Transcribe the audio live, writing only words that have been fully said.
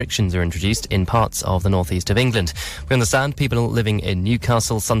restrictions are introduced in parts of the northeast of England. We understand people living in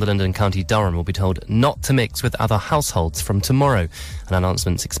Newcastle, Sunderland and County Durham will be told not to mix with other households from tomorrow. An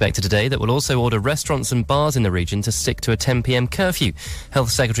announcement's expected today that will also order restaurants and bars in the region to stick to a 10 p.m. curfew.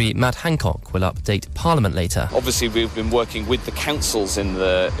 Health Secretary Matt Hancock will update Parliament later. Obviously, we've been working with the councils in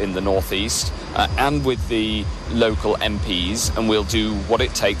the northeast and with the local MPs, and we'll do what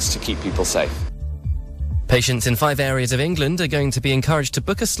it takes to keep people safe. Patients in 5 areas of England are going to be encouraged to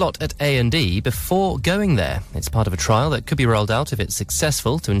book a slot at A&E before going there. It's part of a trial that could be rolled out if it's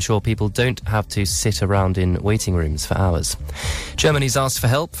successful to ensure people don't have to sit around in waiting rooms for hours. Germany's asked for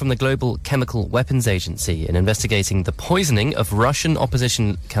help from the Global Chemical Weapons Agency in investigating the poisoning of Russian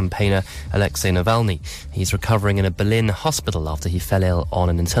opposition campaigner Alexei Navalny. He's recovering in a Berlin hospital after he fell ill on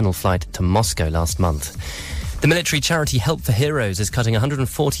an internal flight to Moscow last month. The military charity Help for Heroes is cutting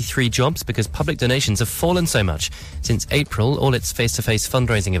 143 jobs because public donations have fallen so much. Since April, all its face-to-face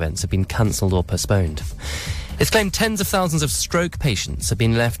fundraising events have been cancelled or postponed. It's claimed tens of thousands of stroke patients have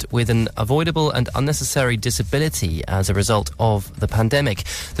been left with an avoidable and unnecessary disability as a result of the pandemic.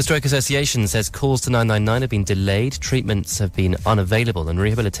 The Stroke Association says calls to 999 have been delayed, treatments have been unavailable and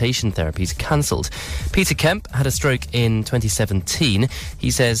rehabilitation therapies cancelled. Peter Kemp had a stroke in 2017. He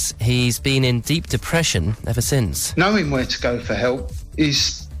says he's been in deep depression ever since. Knowing where to go for help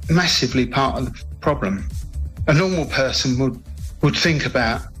is massively part of the problem. A normal person would think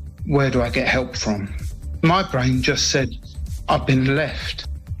about, where do I get help from? My brain just said, I've been left.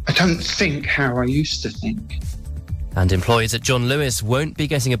 I don't think how I used to think. And employees at John Lewis won't be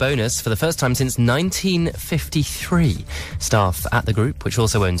getting a bonus for the first time since 1953. Staff at the group, which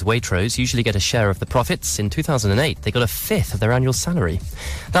also owns Waitrose, usually get a share of the profits. In 2008, they got a fifth of their annual salary.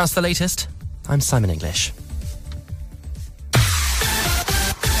 That's the latest. I'm Simon English.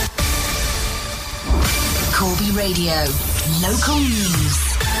 Corby Radio. Local news.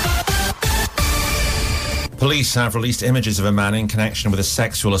 Police have released images of a man in connection with a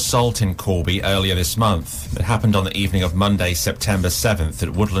sexual assault in Corby earlier this month. It happened on the evening of Monday, September 7th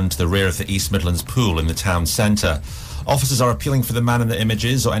at Woodland to the rear of the East Midlands pool in the town centre. Officers are appealing for the man in the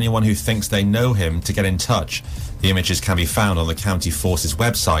images or anyone who thinks they know him to get in touch. The images can be found on the County Force's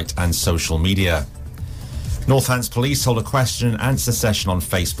website and social media. Northants Police hold a question and answer session on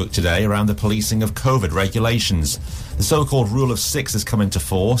Facebook today around the policing of COVID regulations. The so-called Rule of Six has come into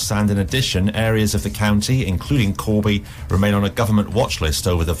force and in addition, areas of the county, including Corby, remain on a government watch list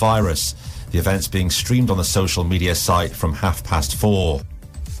over the virus. The event's being streamed on the social media site from 4:30.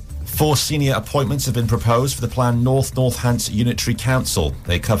 4 senior appointments have been proposed for the planned Northants Unitary Council.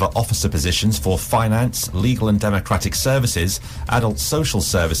 They cover officer positions for finance, legal and democratic services, adult social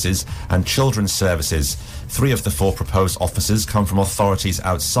services and children's services. 3 of the 4 proposed officers come from authorities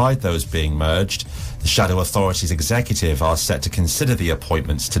outside those being merged. The Shadow Authorities Executive are set to consider the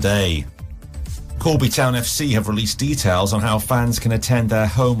appointments today. Corby Town FC have released details on how fans can attend their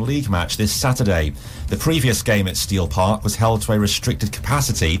home league match this Saturday. The previous game at Steel Park was held to a restricted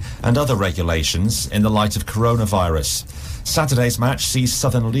capacity and other regulations in the light of coronavirus. Saturday's match sees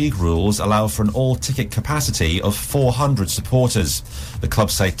Southern League rules allow for an all-ticket capacity of 400 supporters. The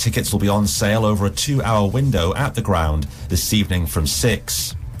club say tickets will be on sale over a 2-hour window at the ground this evening from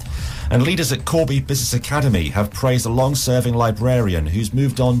 6. And leaders at Corby Business Academy have praised a long-serving librarian who's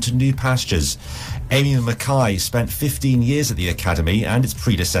moved on to new pastures. Amy Mackay spent 15 years at the academy and its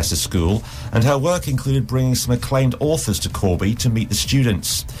predecessor school, and her work included bringing some acclaimed authors to Corby to meet the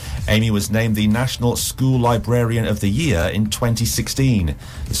students. Amy was named the National School Librarian of the Year in 2016.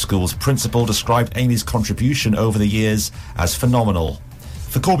 The school's principal described Amy's contribution over the years as phenomenal.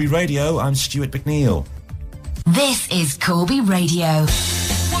 For Corby Radio, I'm Stuart McNeil. This is Corby Radio.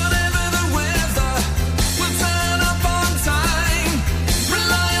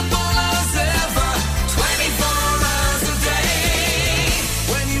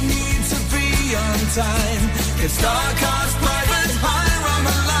 Time. It's Starcast Private Hire on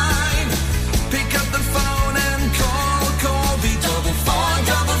the line. Pick up the phone and call Corby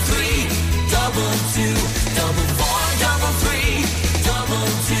 4433 22 4433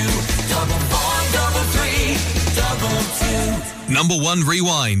 22 4433 Number 1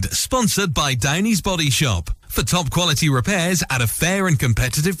 Rewind, sponsored by Downey's Body Shop. For top quality repairs at a fair and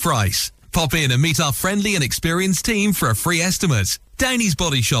competitive price. Pop in and meet our friendly and experienced team for a free estimate. Downey's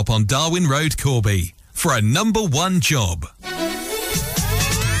Body Shop on Darwin Road, Corby. For a number 1 job.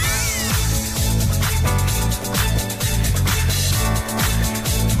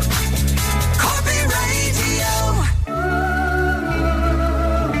 Corby Radio.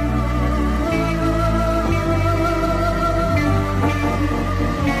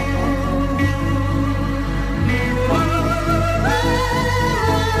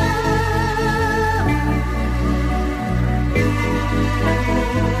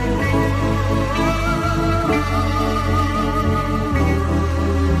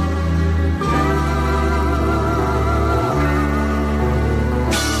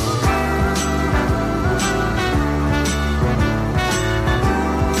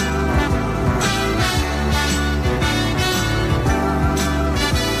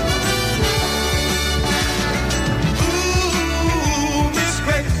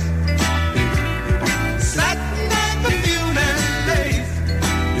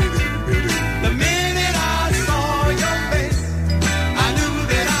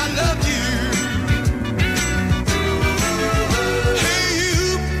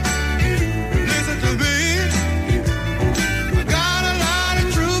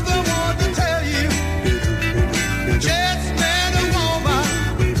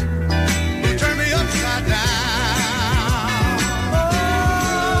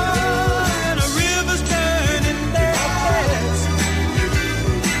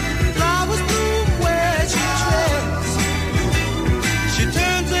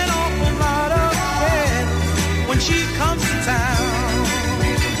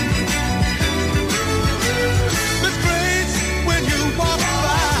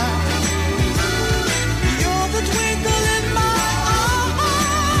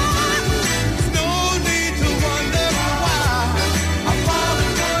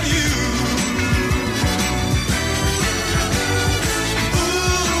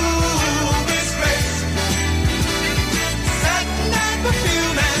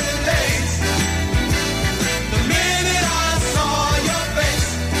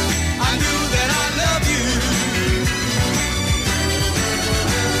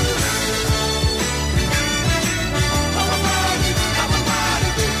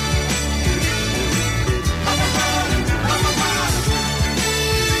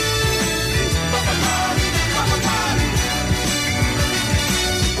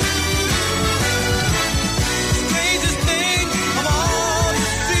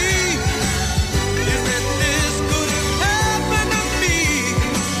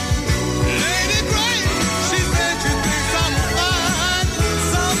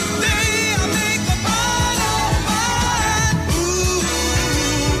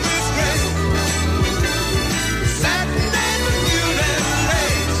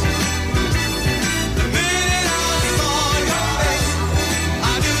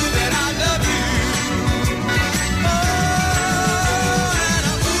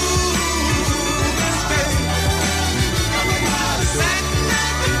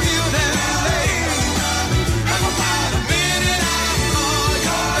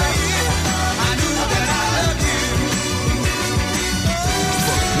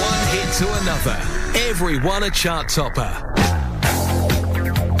 everyone a chart topper.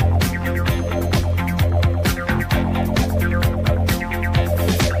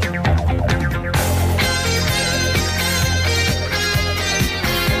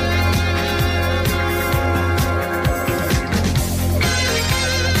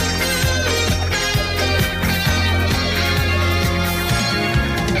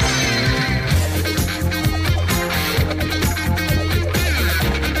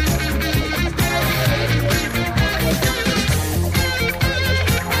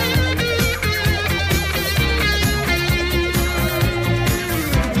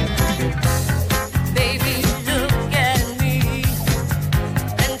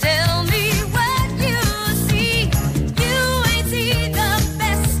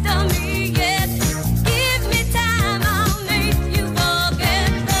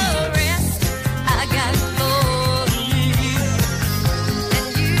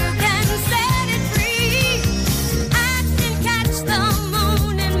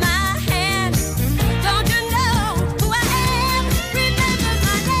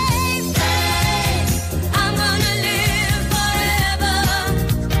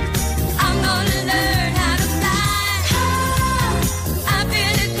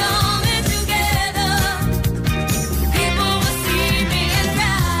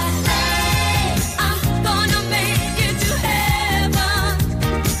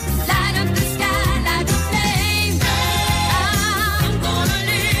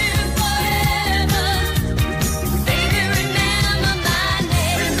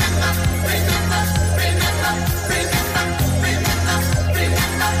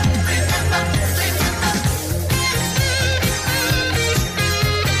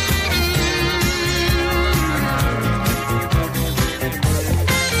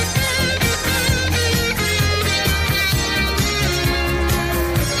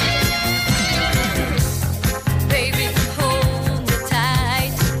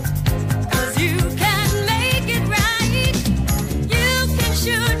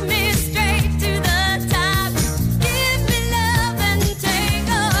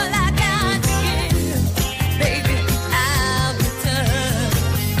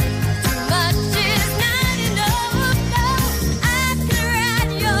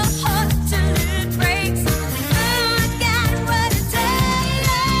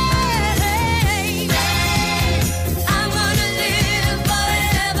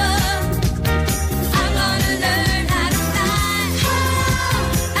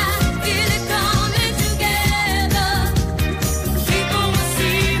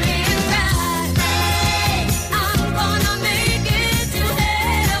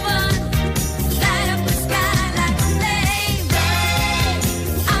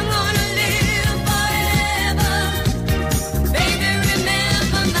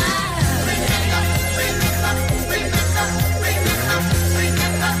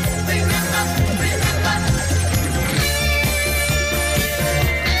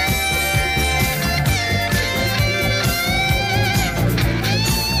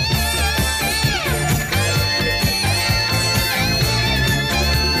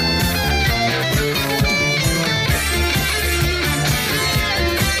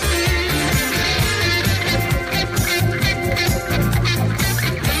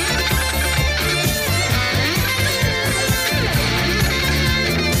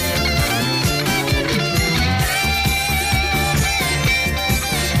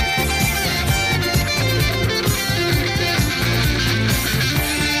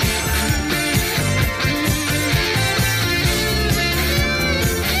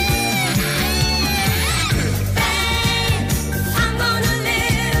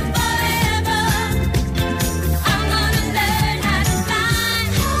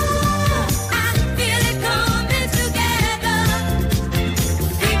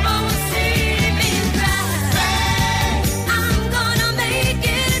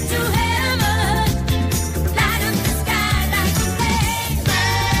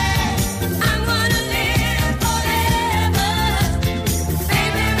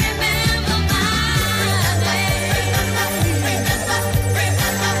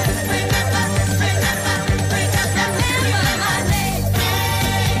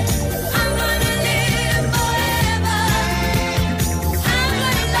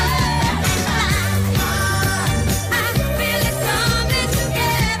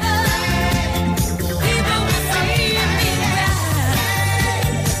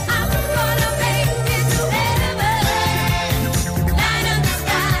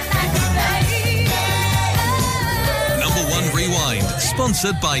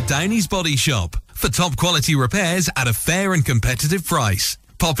 Sponsored by Downey's Body Shop. For top quality repairs at a fair and competitive price.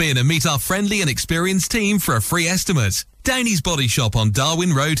 Pop in and meet our friendly and experienced team for a free estimate. Downey's Body Shop on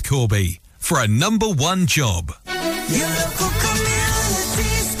Darwin Road, Corby. For a number one job. Your local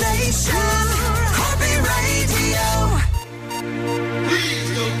community station, Corby Radio. Please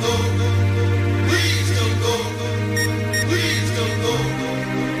don't go. Please don't go. Please don't go.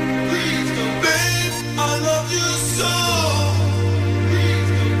 Please don't go. Babe, I love you so. Please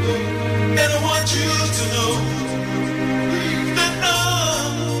don't go. And I want you to know that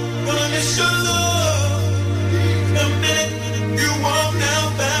I'm gonna miss your love. The minute you walk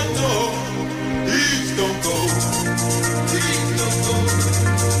out that door. Please don't go. Please don't go.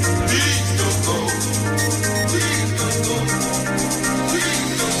 Please don't go. Please don't go.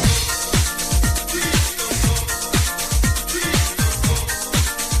 Please don't go. Please don't go.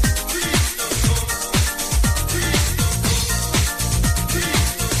 Please don't go. Please don't go. Please don't go.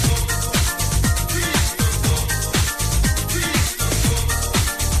 Please don't go. Please don't go.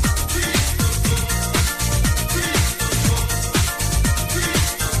 Please don't go.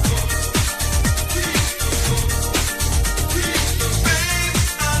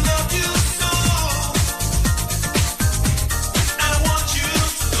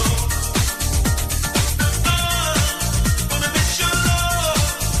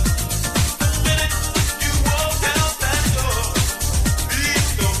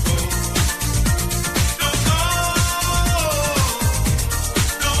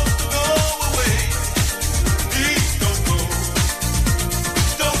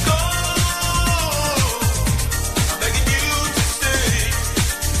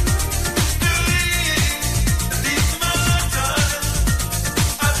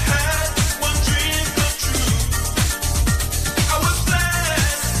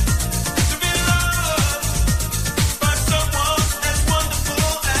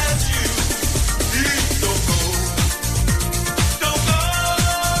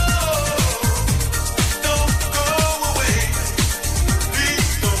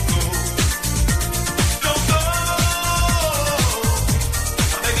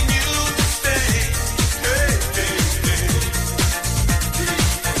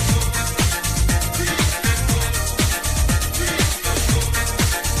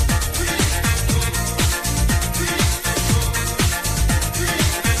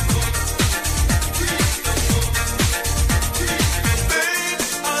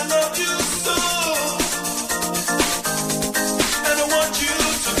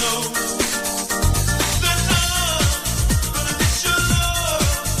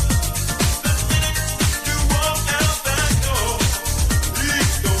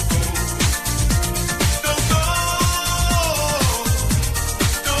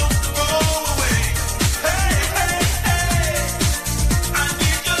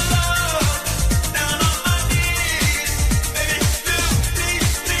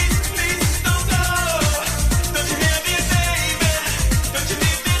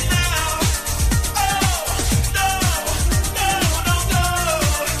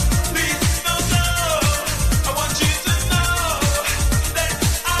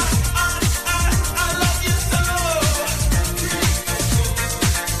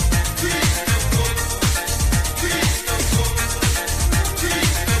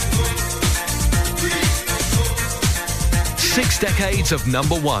 go. Decades of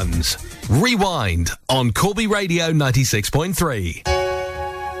number ones. Rewind on Corby Radio 96.3.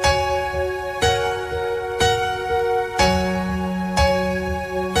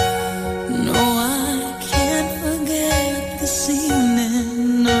 No, I can't forget this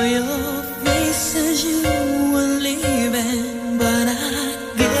evening or your face as you were leaving, but I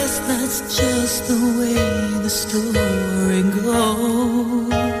guess that's just the way the story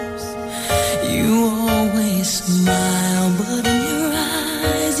goes. You always smile, but in your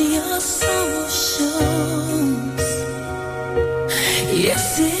eyes your soul shows.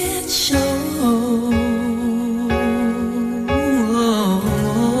 Yes, it shows.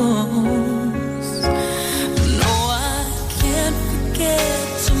 No, I can't forget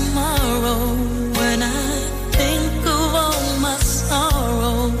tomorrow when I think of all my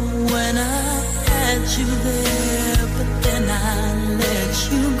sorrow, when I had you there, but then I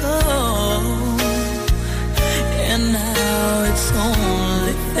let you go. And now it's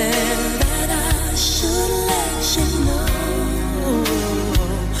only fair that I should let you know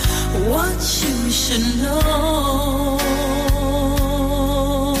what you should know.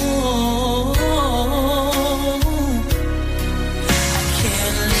 I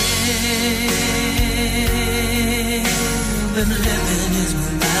can't live, and living is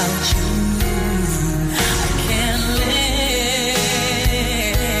without you. I can't live,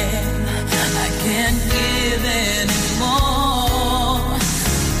 I can't give anymore.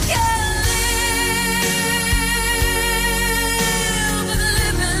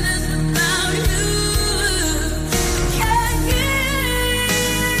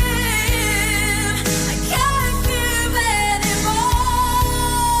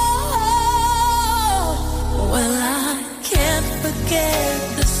 scared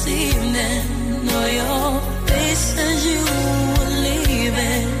this evening. Know your face as you were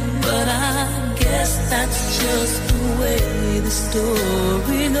leaving, but I guess that's just the way the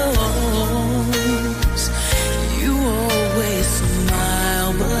story goes. You always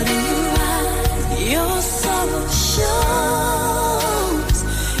smile, but in your eyes, your sorrow shows.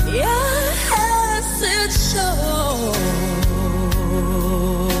 Yes, it shows.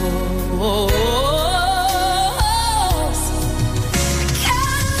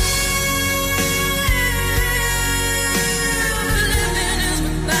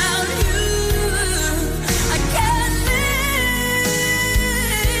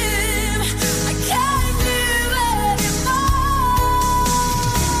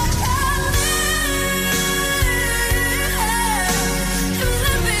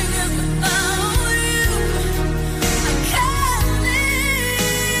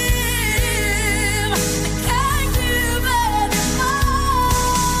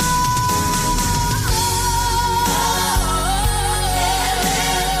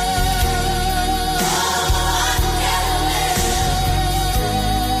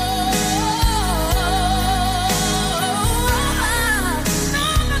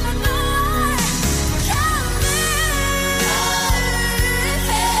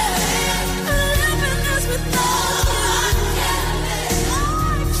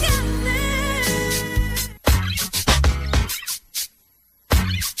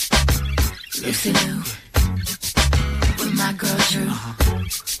 Lucy Lou, with my girl Drew,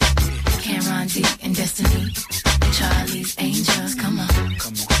 Cameron D and Destiny, Charlie's Angels, come on.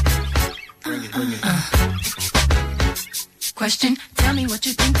 Bring it. Question, tell me what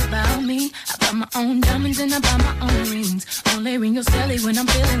you think about me. I buy my own diamonds and I buy my own rings. Only ring your celly when I'm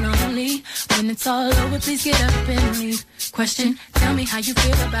feeling lonely. When it's all over, please get up and leave. Question, tell me how you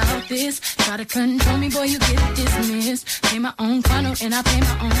feel about this. Try to control me, boy, you get dismissed. Pay my own condo and I pay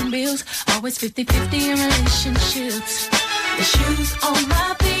my own bills. Always 50-50 in relationships. The shoes on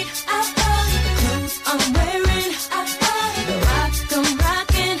my feet, I buy. The clothes I'm wearing, I buy. The rock I'm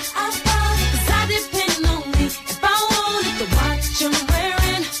rocking, I buy. 'Cause I depend on me. If I wanted the watch I'm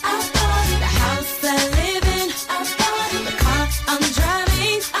wearing, I buy. The house I live in, I buy. The car I'm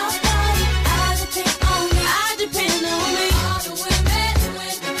driving, I buy. I depend on me. I depend on me. All the women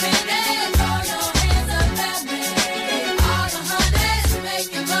independent, throw your hands up at me. All the honeys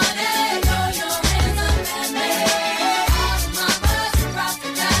making money, throw your hands up at me. All the mamas across the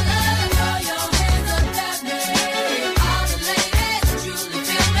dollar, throw your hands up at me. All the ladies that truly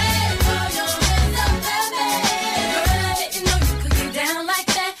feel me, throw your hands up at me. Girl, I didn't know you could get down like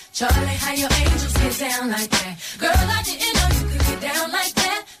that. Charlie, how your angels get down like that. Girl, I didn't know you could get down like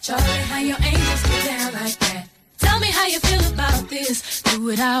that. Charlie, how your angels get down like that. Tell me how you feel about this. Do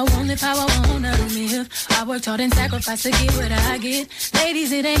what I want, live how I wanna live. I worked hard and sacrificed to get what I get.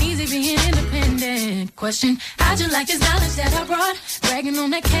 Ladies, it ain't easy being independent. Question, how'd you like this knowledge that I brought? Bragging on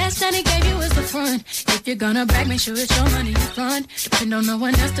that cash that he gave you is the front. If you're gonna brag, make sure it's your money you front. Depend on no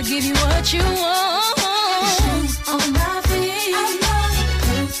one else to give you what you want. The shoes on my feet, I buy. The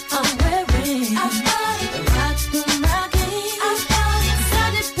clothes I'm wearing, I buy. The rock I'm rocking, I buy. 'Cause I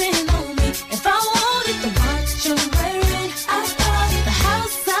depend on me. If I wanted the watch I'm wearing, I buy. The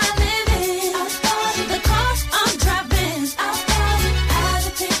house I live in, I buy. The car I'm driving, I buy. I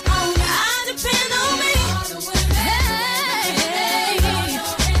depend on me. I depend on me. All the women, hey, throw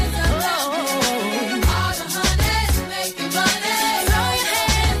your hands up at me. All the honeys making money, throw your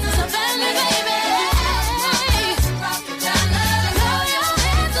hands up at me, baby. Rock the dollar, throw your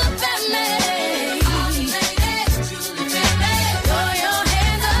hands up at me. All the ladies truly feel me, throw your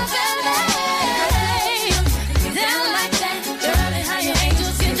hands up at me. Get down like that, girl, and how your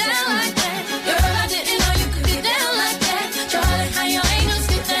angels get down like that. Girl, I didn't know you could get down like that. Charlie, how your angels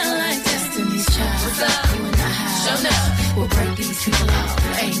get down like that. Destiny's Child, what's up? You and I have. Show up. We'll break these people out,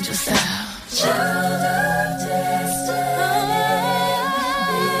 angel style. Child of destiny,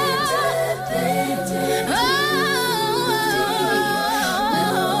 independent.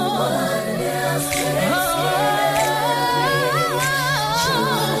 No one else can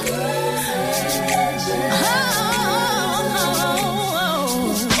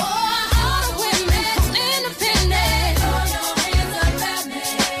all the women independent. Throw your hands up at me.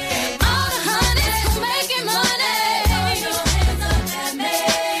 All the honeys who making money. Throw your hands up at me.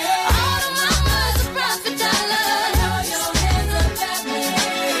 All the mamas across the dollar. Throw your hands up at me.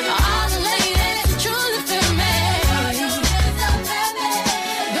 All the ladies who truly feel me. Throw your hands up at me.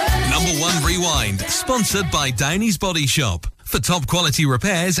 Number 1 Rewind, sponsored by Downey's Body Shop. For top quality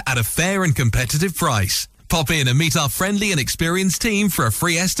repairs at a fair and competitive price. Pop in and meet our friendly and experienced team for a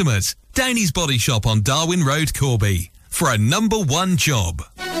free estimate. Downey's Body Shop on Darwin Road, Corby. for a number one job.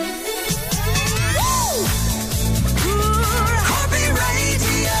 Corby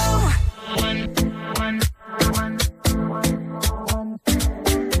Radio.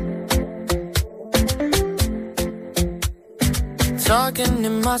 Talking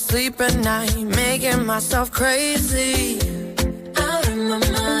in my sleep at night, making myself crazy. Out of my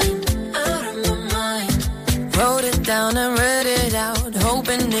mind, out of my mind. Wrote it down and read it out,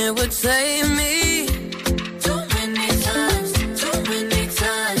 hoping it would save me. Too many times, too many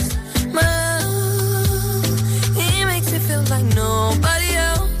times. My love, he makes me feel like nobody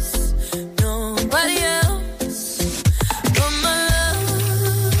else, nobody else. But my love,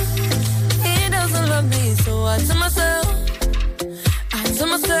 he doesn't love me, so I tell myself, to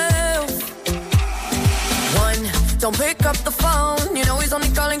myself. One, don't pick up the phone. You know he's only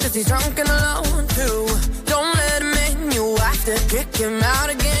calling cause he's drunk and alone. Two, don't let him in. You have to kick him out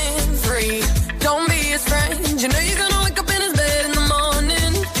again. Three, don't be his friend. You know you're gonna wake up in his bed in the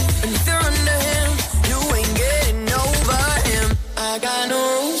morning. And if you're under him, you ain't getting over him. I got no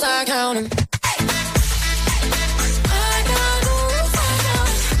rules, I count him.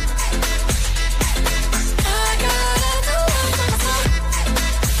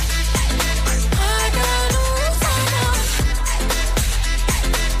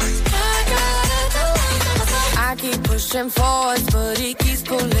 Pushing forwards, but he keeps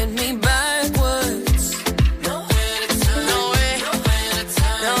pulling me backwards. Nowhere to turn, nowhere to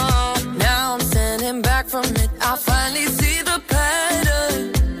turn. No, now I'm standing back from it. I finally see the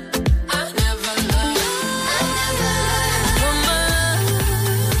pattern. I never loved. But my love,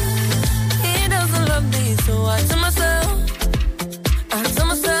 he doesn't love me, so I tell myself,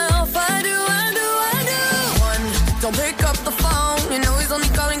 I do. One, don't pick up the phone. You know he's only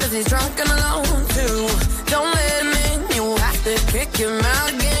calling cause he's drunk and alone. Two, don't let him in. Kick him out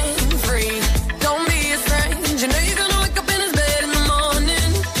again. Free, don't be his friend. You know you're gonna wake up in his bed in the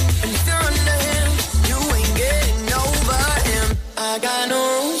morning. And if you're under him, you ain't getting over him. I got no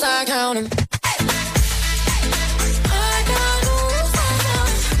rules, I count him.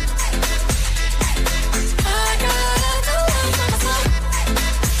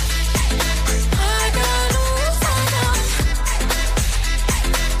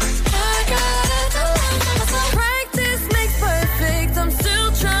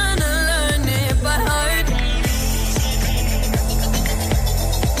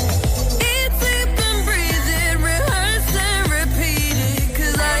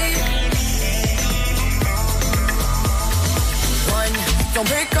 Don't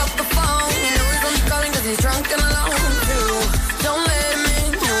pick up the phone. You know he's only calling cause he's drunk and alone. Two, don't let him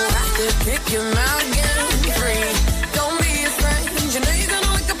in. You have to kick him out again. Three, don't be his friend. You know you're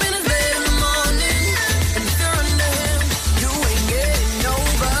gonna wake up in his bed in the morning. And if you're under him, you ain't getting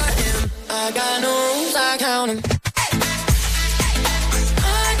over him. I got no rules, I count him.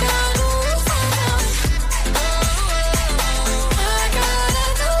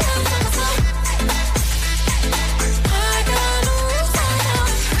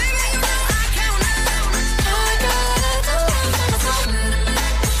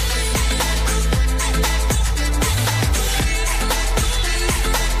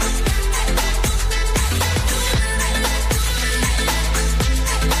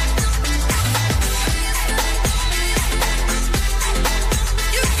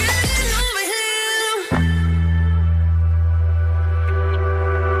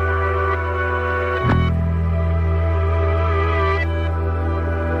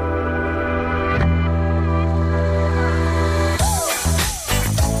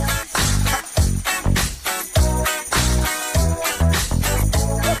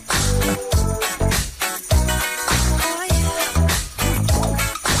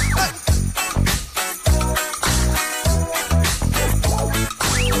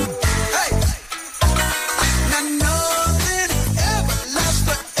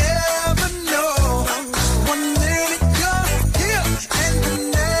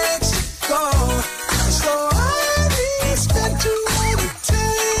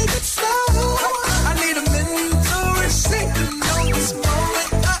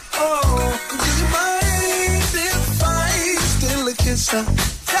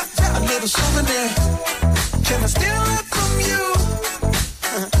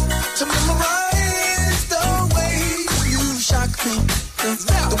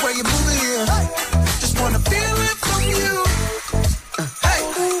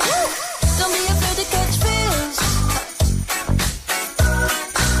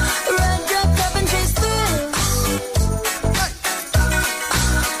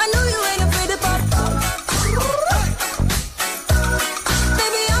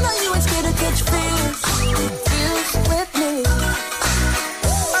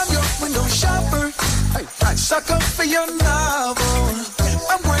 your novel.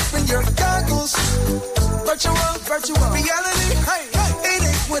 I'm wearing your goggles. Virtual reality. Hey, it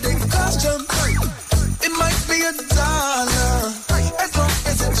ain't what it cost you. It might be $1 as long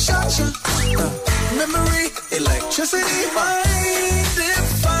as it shocks you. Memory, electricity, mind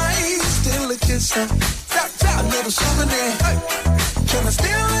if I steal a kiss? A little souvenir. Can I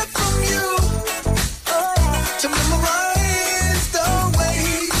steal it from you? To memorize the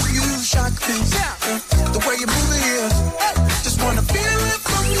way you shock me, the way you move it here. Just wanna feel it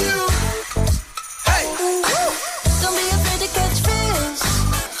from you. Hey, Don't be afraid to catch fish.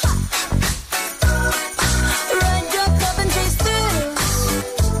 Ride your cup and chase thrills.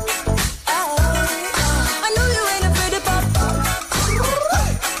 I know you ain't afraid to pop.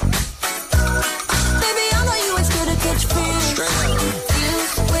 Baby, I know you ain't scared to catch fish.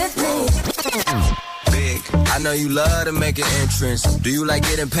 Fuse with me. Big, I know you love to make an entrance. Do you like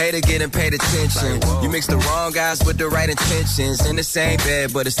getting paid or getting paid attention? You mix the wrong guys with the right intentions. In the same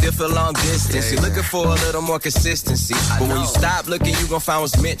bed, but it still feel long distance. You're looking for a little more consistency. But when you stop looking, you gon' find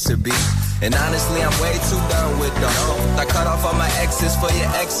what's meant to be. And honestly, I'm way too done with those. I cut off all my exes for your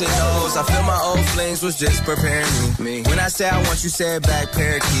X and O's. I feel my old flings was just preparing me. When I say I want you, say it back,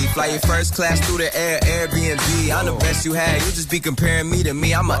 parakeet. Fly your first class through the air, Airbnb. I'm the best you had, you just be comparing me to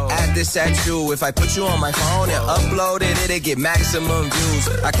me. I'ma add this at you. If I put you on my phone and upload it, it'll get maximum views.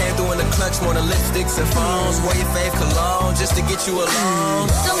 I came through in the clutch, more than lipsticks and phones. Wear your fave cologne just to get you alone.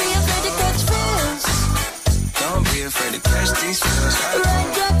 Don't be afraid to catch fish. Don't be afraid to catch these fish.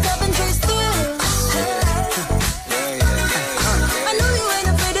 Ride your cup and chase thrills. I know you ain't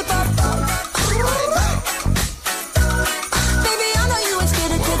afraid to pop. Baby, I know you ain't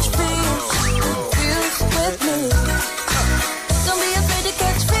scared to catch fish. Fuse with me. Don't be afraid to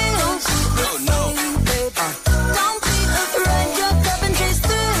catch fish. No. Don't be afraid. Ride your cup and chase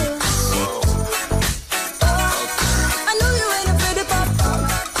thrills. I know you ain't afraid to pop.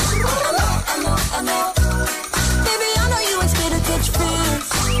 I know. Baby, I know you ain't scared to catch fish.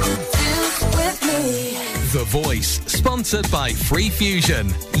 Fuse with me. The Voice, sponsored by Free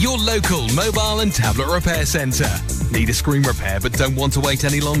Fusion, your local mobile and tablet repair centre. Need a screen repair but don't want to wait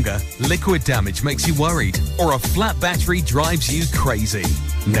any longer? Liquid damage makes you worried, or a flat battery drives you crazy?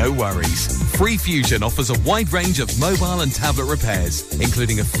 No worries. Free Fusion offers a wide range of mobile and tablet repairs,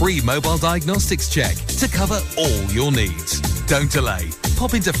 including a free mobile diagnostics check to cover all your needs. Don't delay.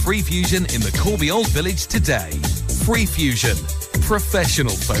 Pop into Free Fusion in the Corby Old Village today. Free Fusion,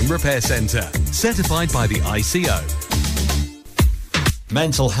 professional phone repair centre, certified by the ICO.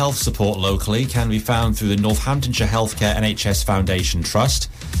 Mental health support locally can be found through the Northamptonshire Healthcare NHS Foundation Trust.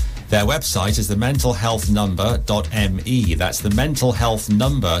 Their website is thementalhealthnumber.me. That's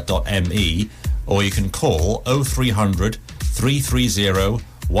thementalhealthnumber.me, or you can call 0300 330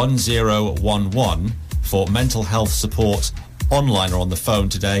 1011 for mental health support online or on the phone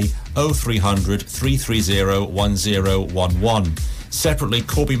today, 0300 330 1011. Separately,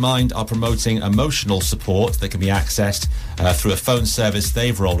 Corby Mind are promoting emotional support that can be accessed through a phone service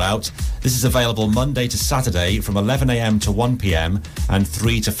they've rolled out. This is available Monday to Saturday from 11am to 1pm and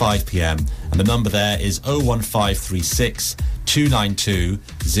 3 to 5pm. And the number there is 01536 292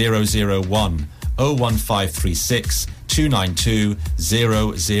 001. 01536 292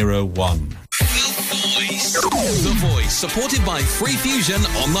 001. The Voice, supported by Free Fusion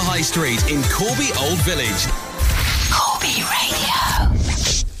on the High Street in Corby Old Village. Corby Radio.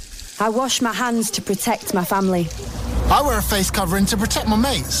 I wash my hands to protect my family. I wear a face covering to protect my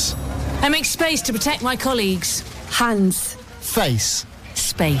mates. I make space to protect my colleagues. Hands. Face.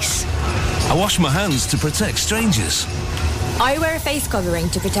 Space. I wash my hands to protect strangers. I wear a face covering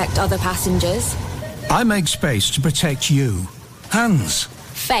to protect other passengers. I make space to protect you. Hands.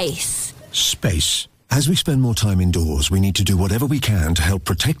 Face. Space. As we spend more time indoors, we need to do whatever we can to help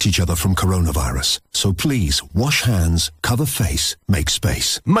protect each other from coronavirus. So please, wash hands, cover face, make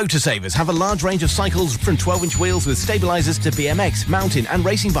space. Motorsavers have a large range of cycles from 12-inch wheels with stabilizers to BMX, mountain and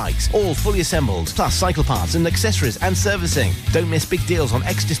racing bikes, all fully assembled, plus cycle parts and accessories and servicing. Don't miss big deals on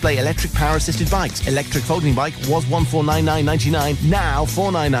X-Display electric power-assisted bikes. Electric folding bike was $1,499.99, now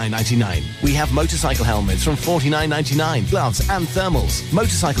 $499.99. We have motorcycle helmets from $49.99, gloves and thermals.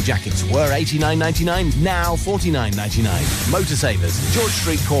 Motorcycle jackets were $89.99, now $49.99. Motorsavers, George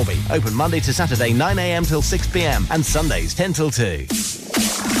Street, Corby. Open Monday to Saturday 9am till 6pm and Sundays 10 till 2.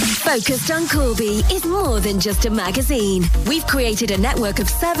 Focused on Corby is more than just a magazine. We've created a network of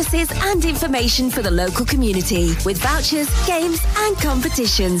services and information for the local community with vouchers, games and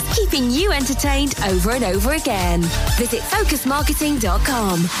competitions, keeping you entertained over and over again. Visit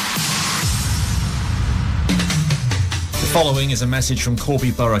focusmarketing.com. The following is a message from Corby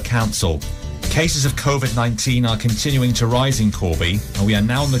Borough Council. Cases of COVID-19 are continuing to rise in Corby, and we are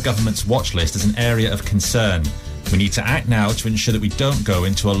now on the government's watch list as an area of concern. We need to act now to ensure that we don't go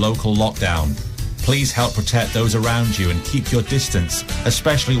into a local lockdown. Please help protect those around you and keep your distance,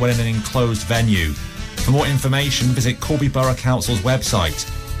 especially when in an enclosed venue. For more information, visit Corby Borough Council's website,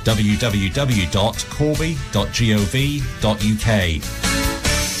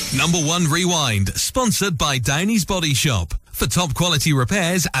 www.corby.gov.uk. Number 1 Rewind, sponsored by Downey's Body Shop. For top quality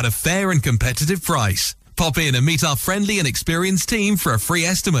repairs at a fair and competitive price. Pop in and meet our friendly and experienced team for a free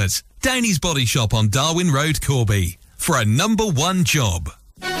estimate. Downey's Body Shop on Darwin Road, Corby. For a number 1 job.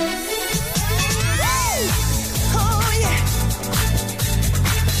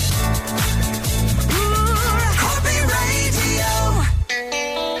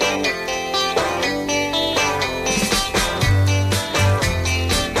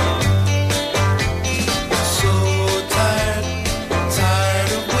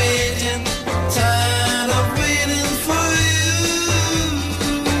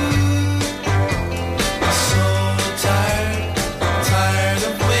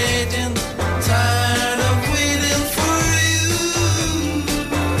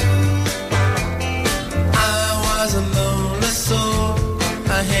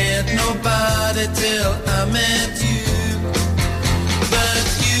 Till I met you, but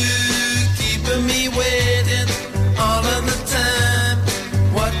you keeping me waiting all of the time.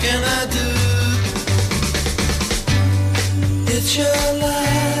 What can I do? It's your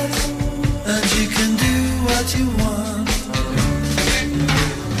life, and you can do what you want.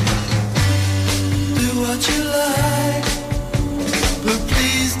 Do what you like, but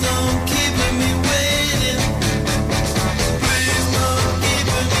please don't keep me waiting. Please don't keep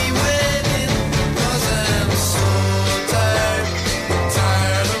me waiting. I'm so tired,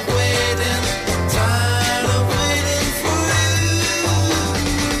 tired of waiting for you.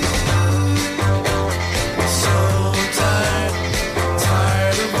 So tired,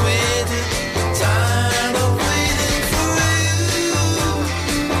 tired of waiting for you.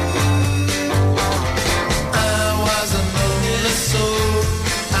 I was a lonely soul,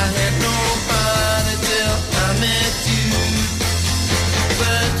 I had nobody till I met you.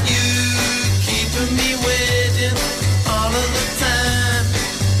 But you keeping me waiting all of the time.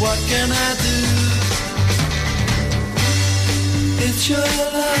 What can I do? It's your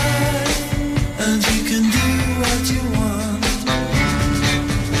life, and you can do what you want.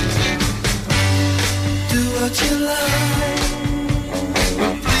 Do what you like,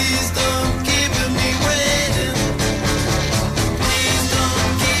 but please don't keep me waiting. Please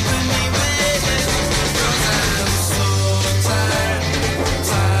don't keep me waiting, 'cause I'm so tired,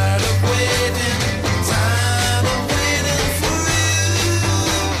 tired of waiting for you.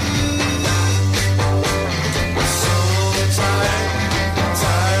 So tired,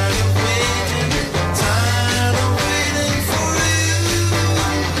 tired of waiting for you.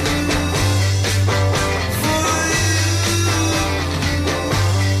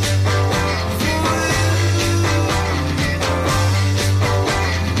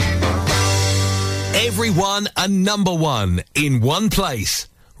 Everyone a number 1 in one place.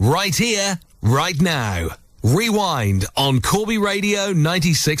 Right here, right now. Rewind on Corby Radio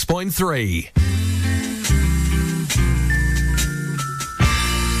 96.3.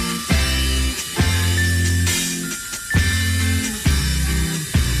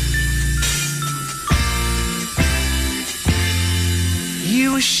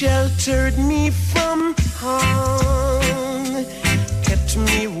 You sheltered me from harm, kept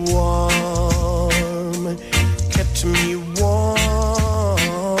me warm, kept me warm.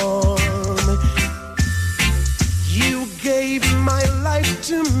 You gave my life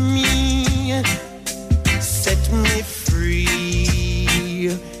to me, set me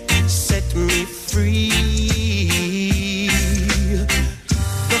free, set me free.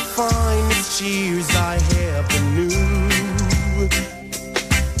 The finest years I ever knew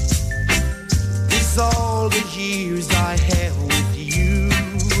is all the years I have with you,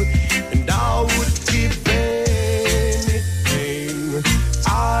 and I would give anything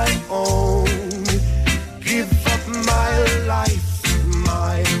I own, give up my life,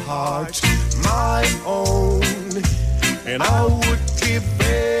 my heart, my own, and I would give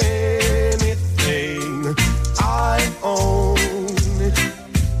anything I own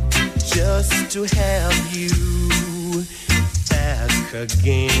just to have you back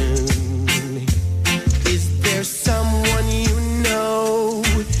again. Is there someone you know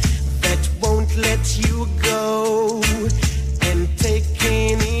that won't let you go, and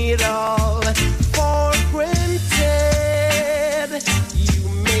taking it all for granted? You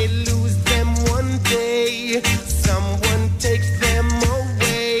may lose them one day, someone takes them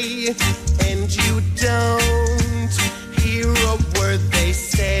away, and and you don't hear a word they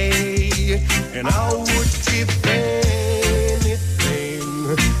say, and I would give anything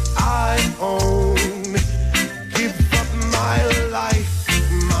I own, give up my life,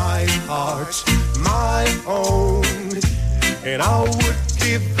 my heart, my own, and I would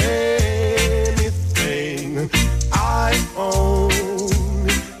give anything I own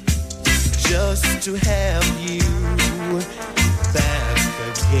just to have you back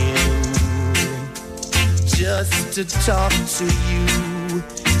again, just to talk to you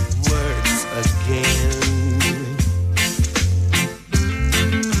words again.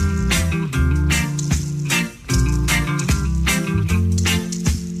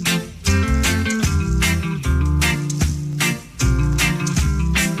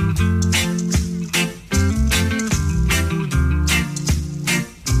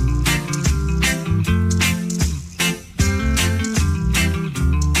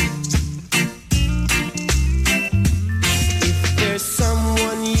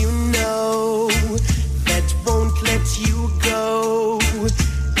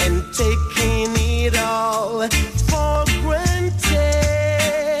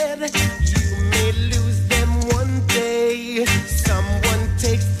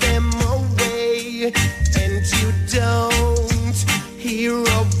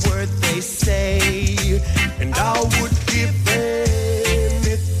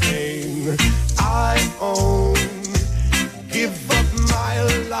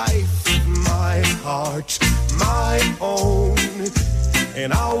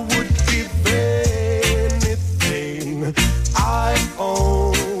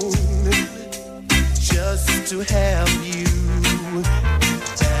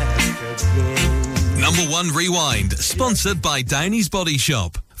 Sponsored by Downey's Body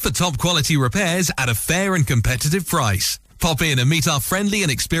Shop. For top quality repairs at a fair and competitive price. Pop in and meet our friendly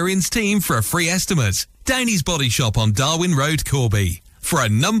and experienced team for a free estimate. Downey's Body Shop on Darwin Road, Corby. For a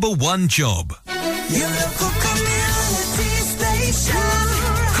number one job. Your local community station,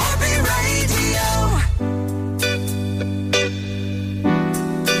 Corby Radio.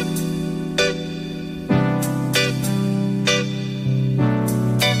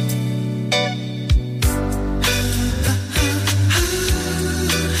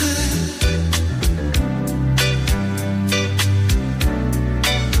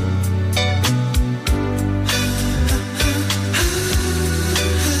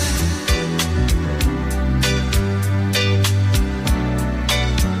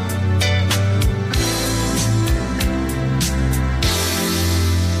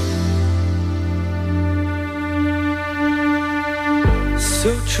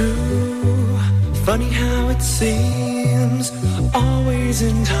 So true, funny how it seems, always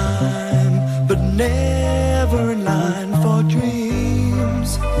in time, but never in line for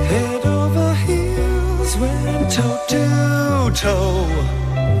dreams. Head over heels, went toe to toe.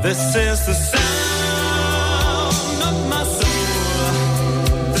 This is the sound of my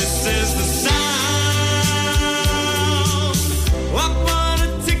soul. This is the sound. I want a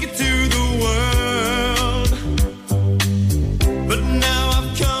ticket to the world, but now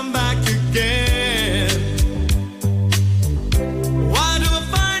come back again. Why do I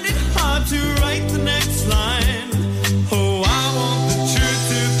find it hard to write the next line? Oh, I want the truth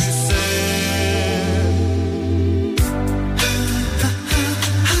to be said.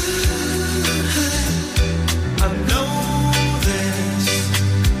 I know this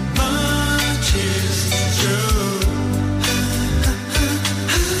much is true.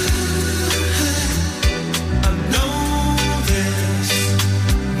 I know this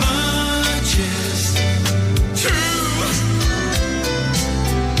much is true.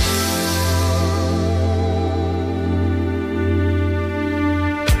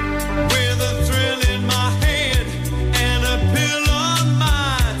 With a thrill in my head and a pill on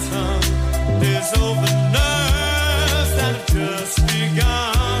my tongue, there's over nerves that have just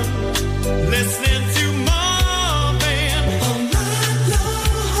begun. Listening to Marvin all night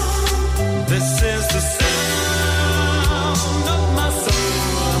long. This is the sound of my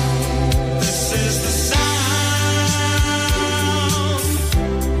soul. This is the sound,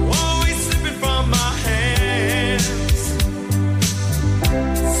 always slipping from my hands.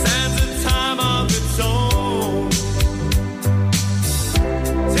 Stands a time of its own.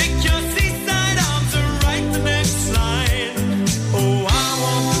 Take your seaside arms and write the next line. Oh, I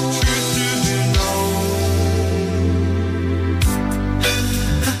want the truth to be known.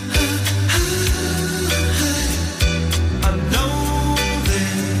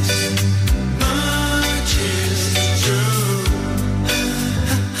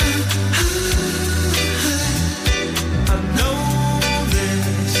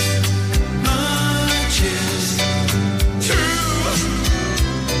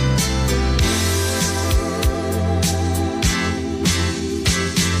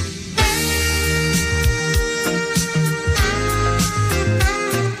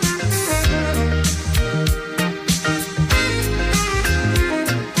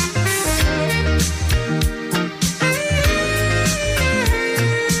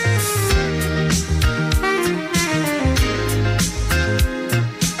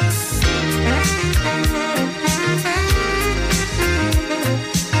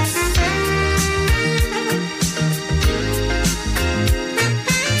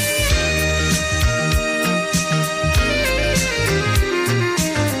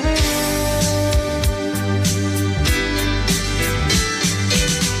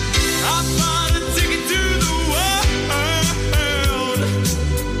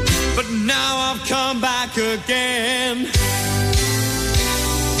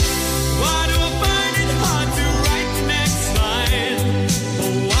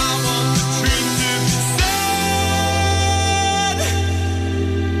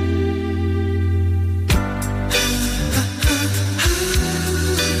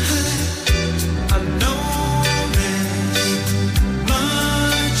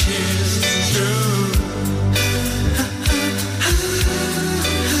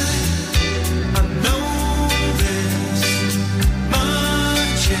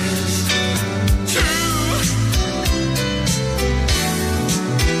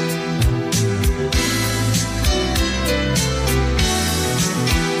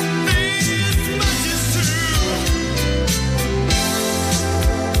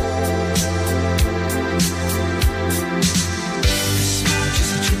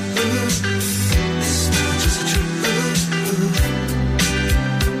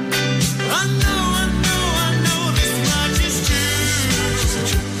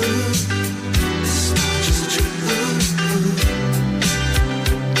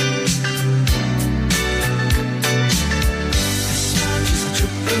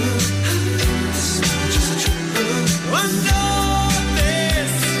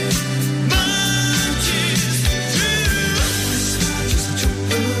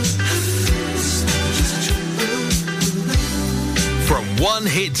 one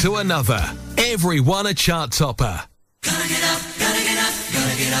hit to another. Everyone a chart topper. Gotta get up, gotta get up,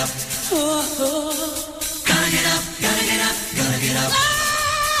 gotta get up. Gotta get up, gotta get up, gotta get up.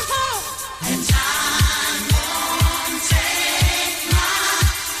 And time won't take my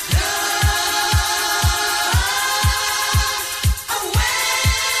love away.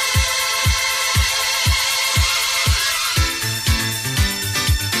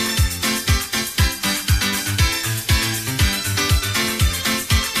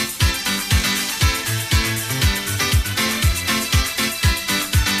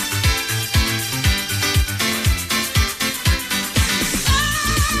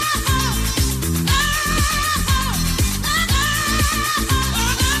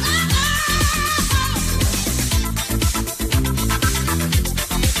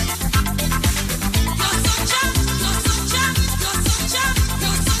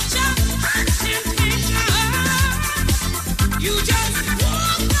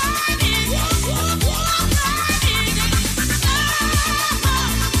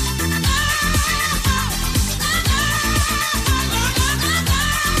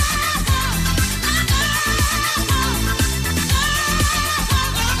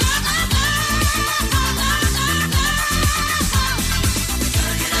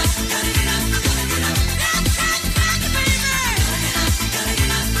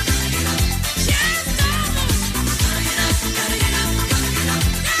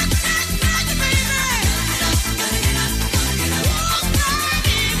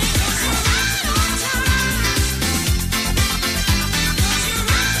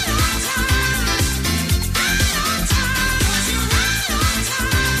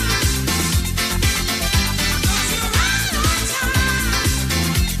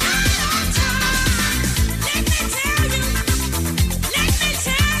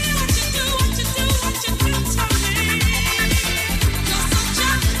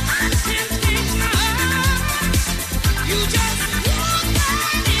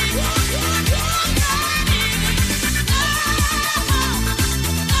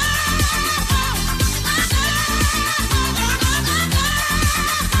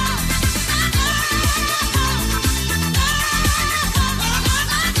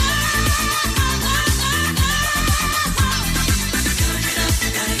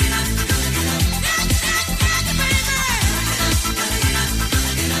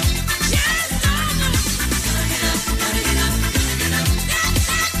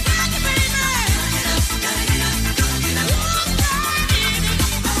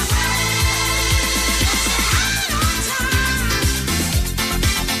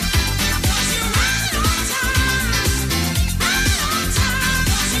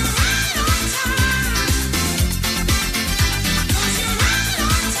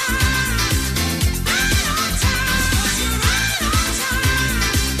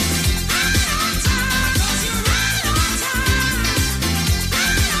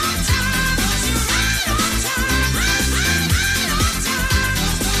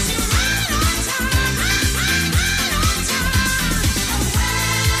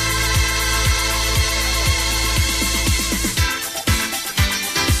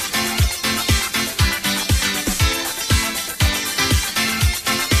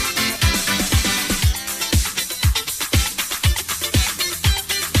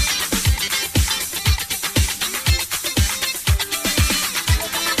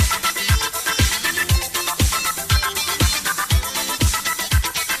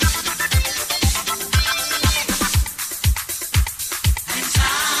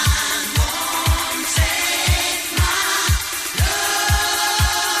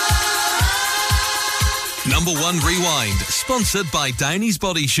 Number 1 Rewind, sponsored by Downey's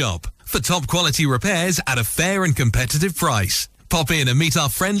Body Shop. For top quality repairs at a fair and competitive price. Pop in and meet our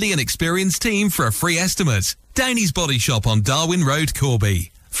friendly and experienced team for a free estimate. Downey's Body Shop on Darwin Road,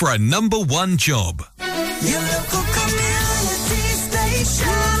 Corby. For a number 1 job. Your local community station,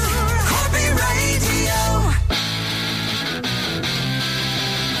 Corby Radio.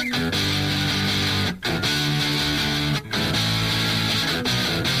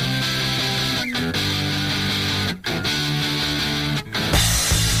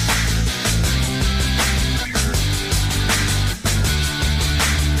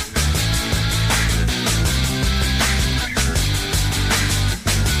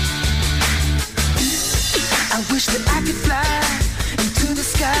 I wish that I could fly into the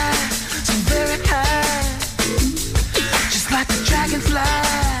sky so very high, just like a dragonfly.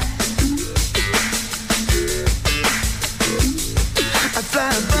 I fly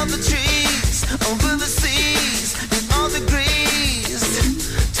above the trees, over the seas, in all degrees,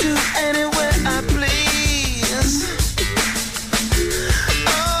 to anywhere I please.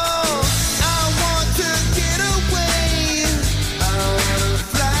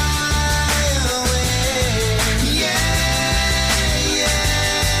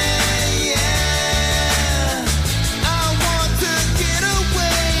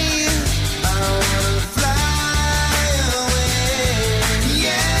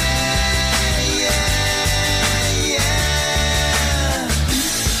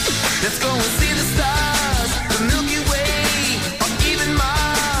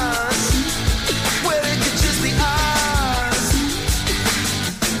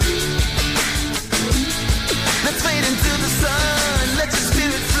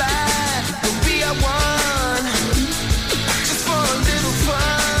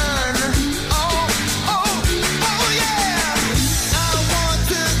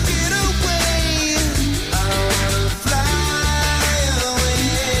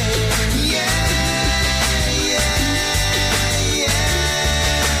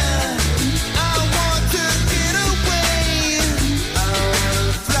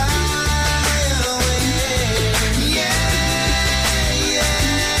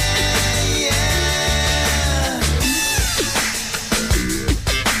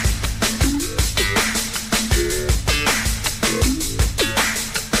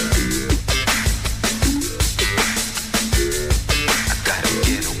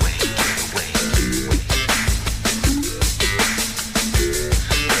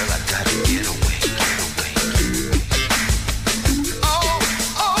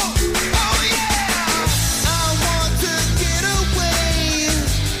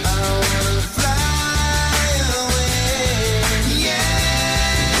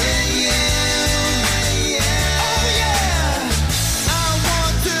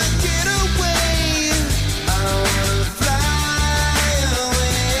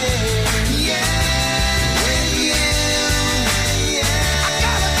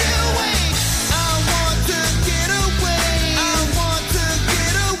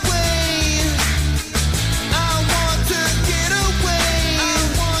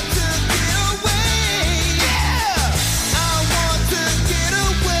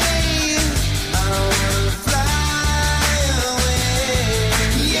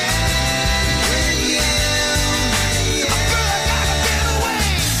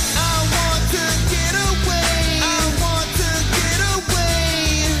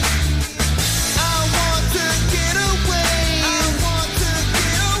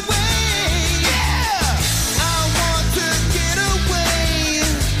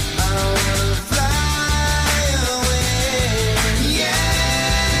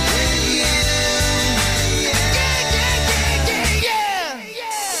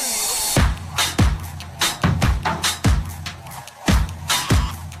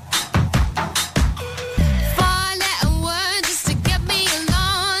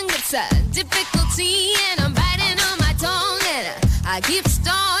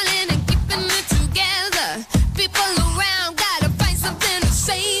 falling and keeping it together. People around gotta find something to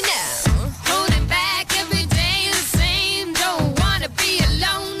say now. Holding back every day the same. Don't wanna be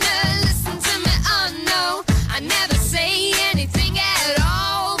alone. Listen to me, oh no. I never say anything at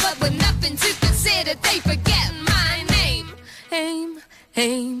all, but with nothing to consider, they forget my name.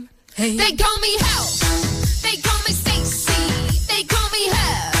 Aim. They call me Help. They call me Stacy. They call me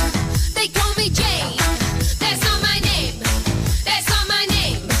Her. They call me Jane. That's not my name. That's not my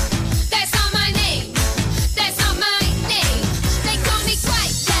name. That's not my name. That's not my name. They call me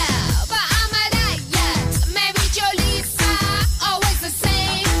Quiet Girl, but I'm a riot. Mary Jo Lisa, always the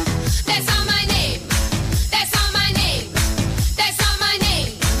same. That's not my name. That's not my name. That's not my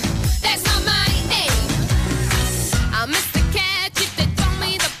name. That's not my name. I'm Mr. Catch if they throw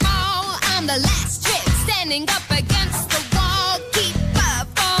me the ball. I'm the last trick standing up against the wall. Keep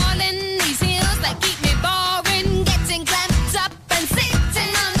falling these heels that keep me boring. Getting clamped up and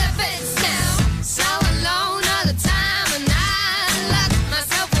sitting on the fence now. So alone all the time and I lock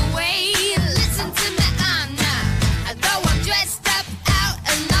myself away. Listen to me, I'm not. Though I'm dressed up out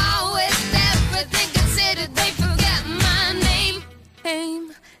and all with everything considered, they forget my name.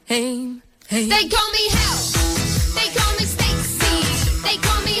 Aim. They call me Help. They call me Stacy. They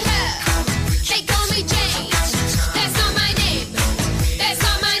call me Her. They call me Jane. That's not my name. That's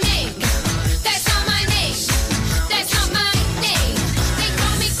not my name. That's not my name. That's not my name. They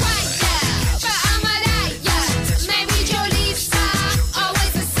call me Quiet Girl, but I'm a riot. Mary Jo Lisa,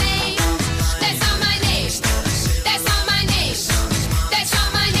 always the same. That's not my name. That's not my name. That's not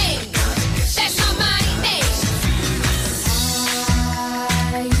my name. That's not my name.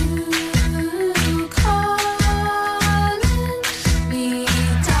 Are you calling me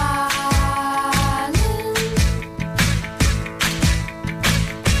darling?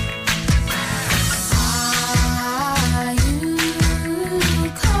 Are you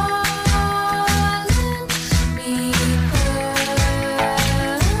calling me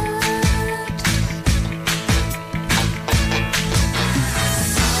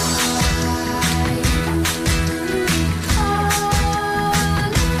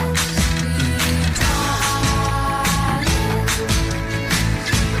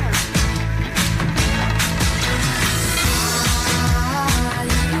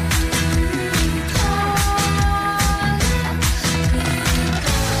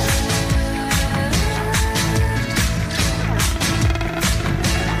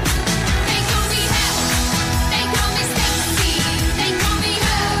They call me Help. They call me Stacy. They call me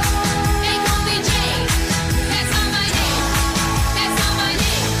Her. They call me Jane. That's not my name. That's not my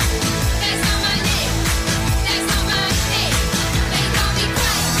name. That's not my name. That's not my name. They call me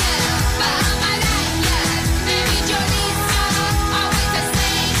Quiet Girl, but I'm a riot. Mary Jo Lisa, always the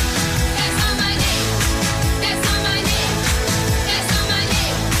same. That's not my name. That's not my name. That's not my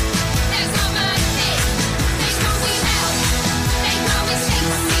name. That's not my name. They call me Help. They call me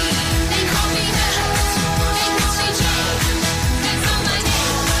Stacy. They call me Her. They call me Jane. That's not my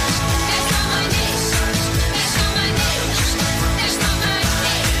name. That's not my name. That's not my name. That's not my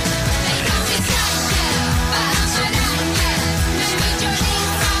name. They call me Quiet Girl, but I'm a riot. Mary Jo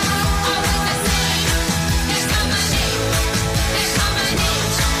Lisa, always the same. That's not my name.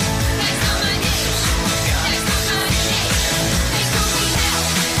 That's not my name. That's not my name. That's not my name. They call me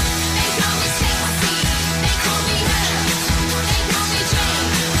Help. They call me Stacy. They call me Her. They call me Jane.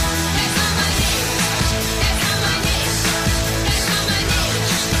 That's not my name. That's not my name. That's not my name.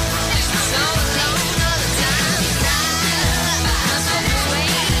 That's not so alone all the time. I lock myself away.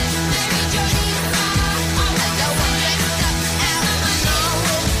 Mary Jo Lisa, always the one dressed up out. I know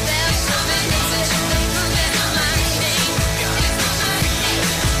there's so many things they forget on my name. That's not my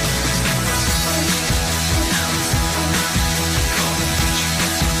name.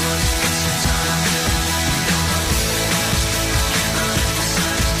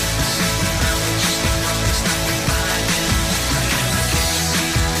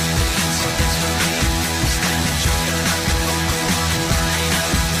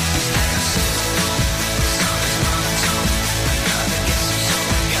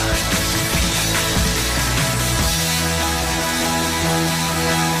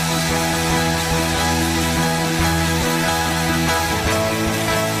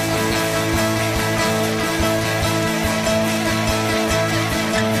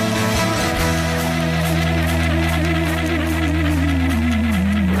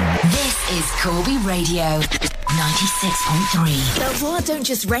 This is Corby Radio 96.9. 96.3. Belvoir don't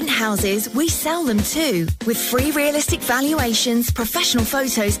just rent houses, we sell them too. With free realistic valuations, professional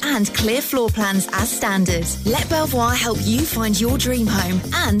photos and clear floor plans as standard. Let Belvoir help you find your dream home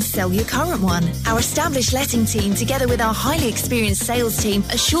and sell your current one. Our established letting team, together with our highly experienced sales team,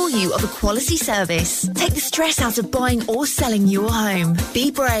 assure you of a quality service. Take the stress out of buying or selling your home.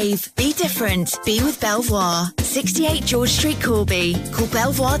 Be brave, be different, be with Belvoir. 68 George Street, Corby. Call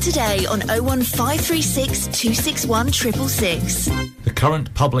Belvoir today on 01536 261 666. The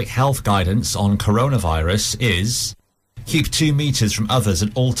current public health guidance on coronavirus is: keep 2 metres from others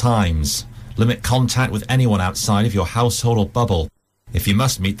at all times. Limit contact with anyone outside of your household or bubble. If you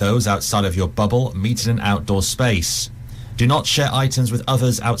must meet those outside of your bubble, meet in an outdoor space. Do not share items with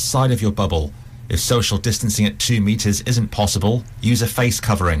others outside of your bubble. If social distancing at 2 metres isn't possible, use a face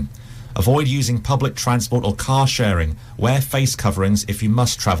covering. Avoid using public transport or car sharing. Wear face coverings if you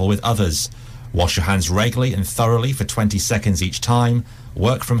must travel with others. Wash your hands regularly and thoroughly for 20 seconds each time.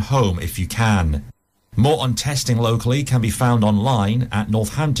 Work from home if you can. More on testing locally can be found online at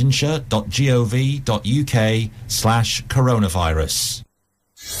northamptonshire.gov.uk/coronavirus.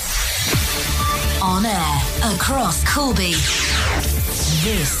 On air, across Corby.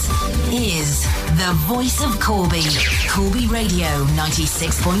 This is the voice of Corby. Corby Radio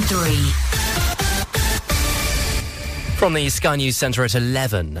 96.3. From the Sky News Centre at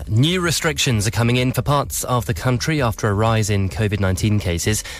 11, new restrictions are coming in for parts of the country after a rise in COVID-19 cases.